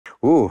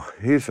Ooh,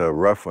 he's a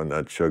rough one,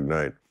 that Suge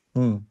Knight.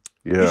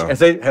 Yeah. Has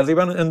he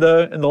been in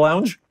the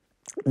lounge?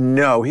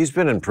 No, he's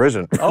been in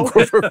prison Oh.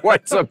 for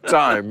quite some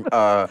time.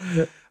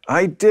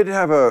 I did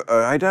have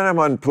him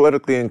on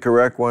Politically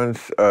Incorrect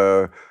once.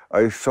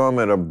 I saw him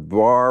at a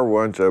bar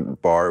once. It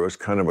was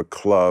kind of a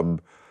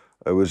club.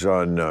 It was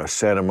on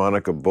Santa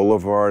Monica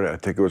Boulevard. I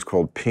think it was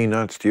called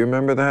Peanuts. Do you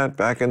remember that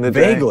back in the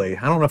day? Vaguely.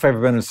 I don't know if I've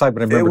ever been inside,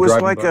 but I remember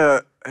driving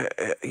by.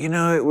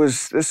 It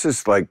was, this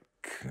is like...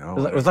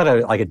 Was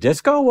that like a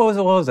disco? What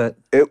was it?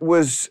 It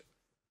was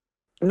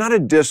not a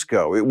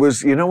disco. It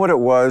was, you know what it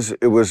was?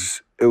 It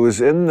was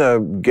in the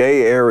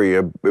gay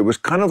area. It was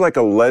kind of like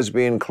a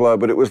lesbian club,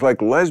 but it was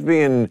like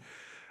lesbian,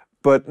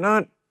 but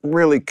not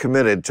really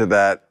committed to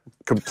that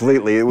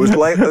completely. It was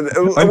like...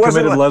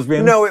 Uncommitted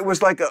lesbian? No, it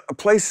was like a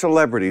place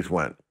celebrities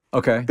went.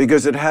 Okay.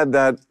 Because it had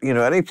that,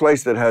 any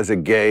place that has a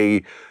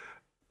gay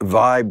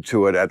vibe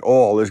to it at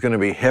all is going to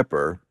be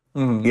hipper,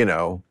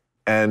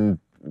 and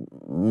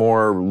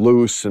more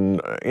loose and,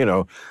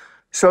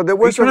 So there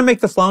was... Are you trying to make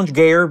this lounge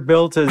gayer,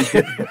 Bill, to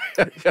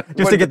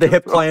get the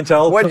hip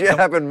clientele? What do you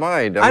have in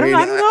mind? I don't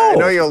know. I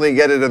know you only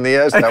get it in the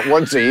SNET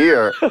once a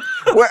year.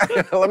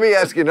 Let me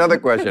ask you another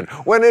question.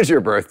 When is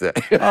your birthday?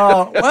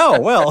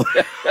 Well.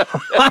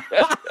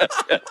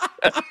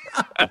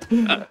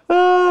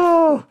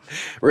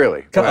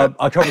 Really?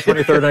 October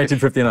 23rd,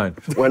 1959.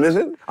 When is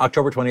it?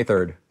 October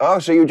 23rd. Oh,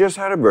 so you just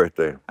had a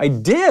birthday. I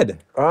did.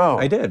 Oh.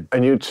 I did.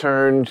 And you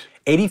turned...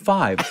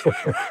 85.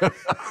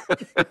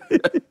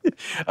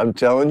 I'm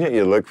telling you,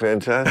 you look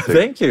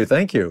fantastic.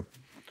 Thank you.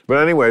 But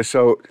anyway,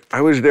 so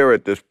I was there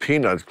at this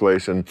Peanuts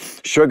place, and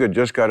Suge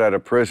just got out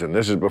of prison.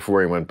 This is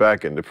before he went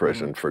back into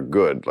prison for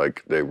good.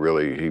 Like,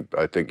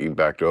 I think he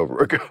backed over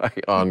a guy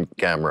on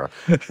camera,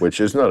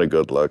 which is not a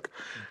good look.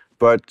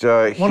 But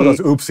one of those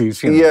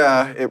oopsies.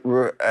 Yeah,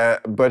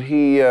 but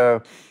he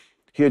had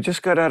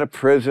just got out of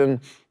prison,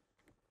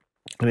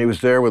 and he was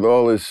there with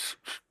all his,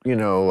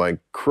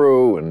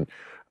 crew and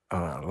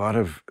a lot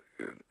of...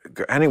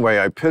 Anyway,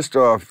 I pissed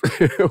off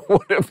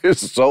one of his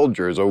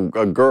soldiers, a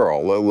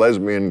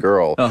lesbian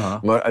girl.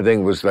 I think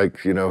it was like,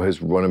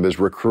 one of his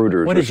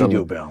recruiters. What did you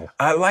do, Bill?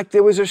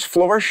 There was this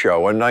floor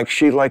show, and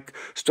she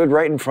stood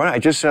right in front. I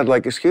just said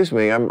excuse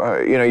me,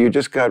 you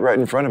just got right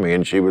in front of me,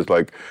 and she was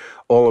like,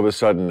 all of a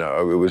sudden,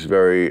 it was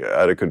very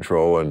out of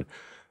control, and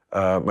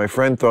my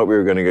friend thought we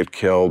were going to get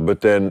killed,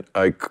 but then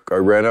I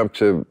ran up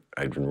to.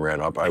 I didn't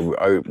ran up.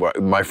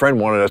 My friend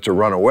wanted us to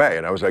run away,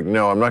 and I was like,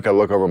 no, I'm not going to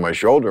look over my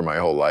shoulder my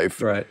whole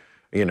life. Right.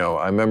 I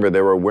remember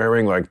they were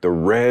wearing the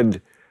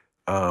red,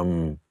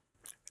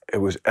 it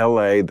was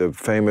L.A., the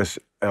famous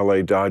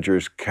L.A.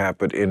 Dodgers cap,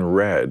 but in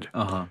red.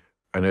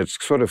 And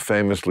it's sort of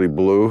famously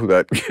blue,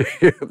 that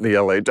the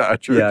L.A.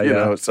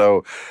 Dodgers,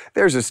 so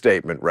there's a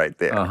statement right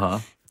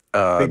there.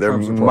 There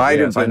might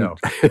have been...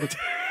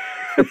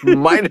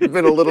 might have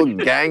been a little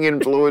gang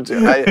influence.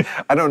 I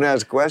don't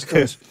ask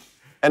questions.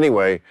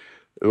 Anyway,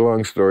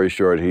 long story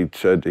short, he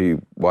said he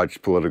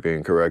watched Politically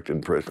Incorrect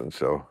in prison,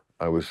 so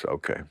I was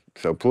okay.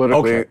 So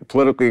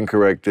Politically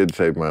Incorrect did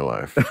save my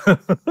life.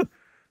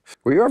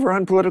 Were you ever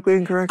on Politically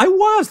Incorrect? I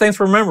was. Thanks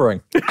for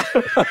remembering.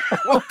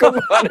 Well, come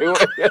on.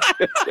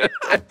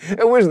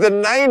 It was the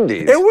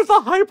 90s. It was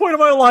the high point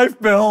of my life,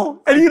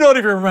 Bill, and you don't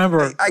even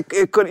remember.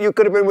 You could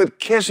have been with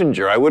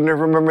Kissinger. I wouldn't have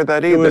remembered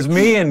that either. It was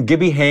me and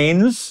Gibby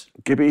Haynes.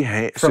 Gibby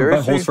Haynes? From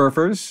Seriously? Butthole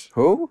Surfers.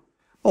 Who?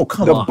 Oh,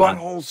 come on. The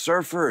Butthole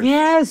Surfers.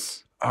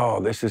 Yes.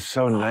 Oh, this is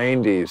so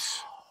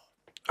 90s.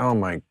 Oh,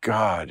 my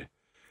God.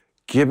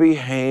 Gibby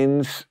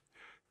Haynes.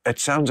 It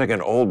sounds like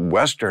an old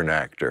Western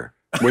actor.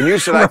 When you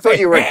said, I thought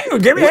you were...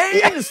 Gibby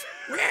Haynes.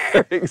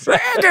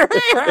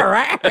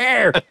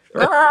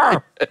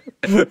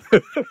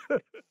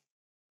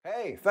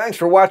 Hey, thanks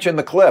for watching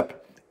the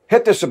clip.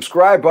 Hit the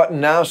subscribe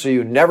button now so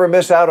you never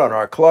miss out on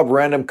our Club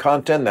Random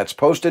content that's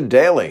posted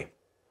daily.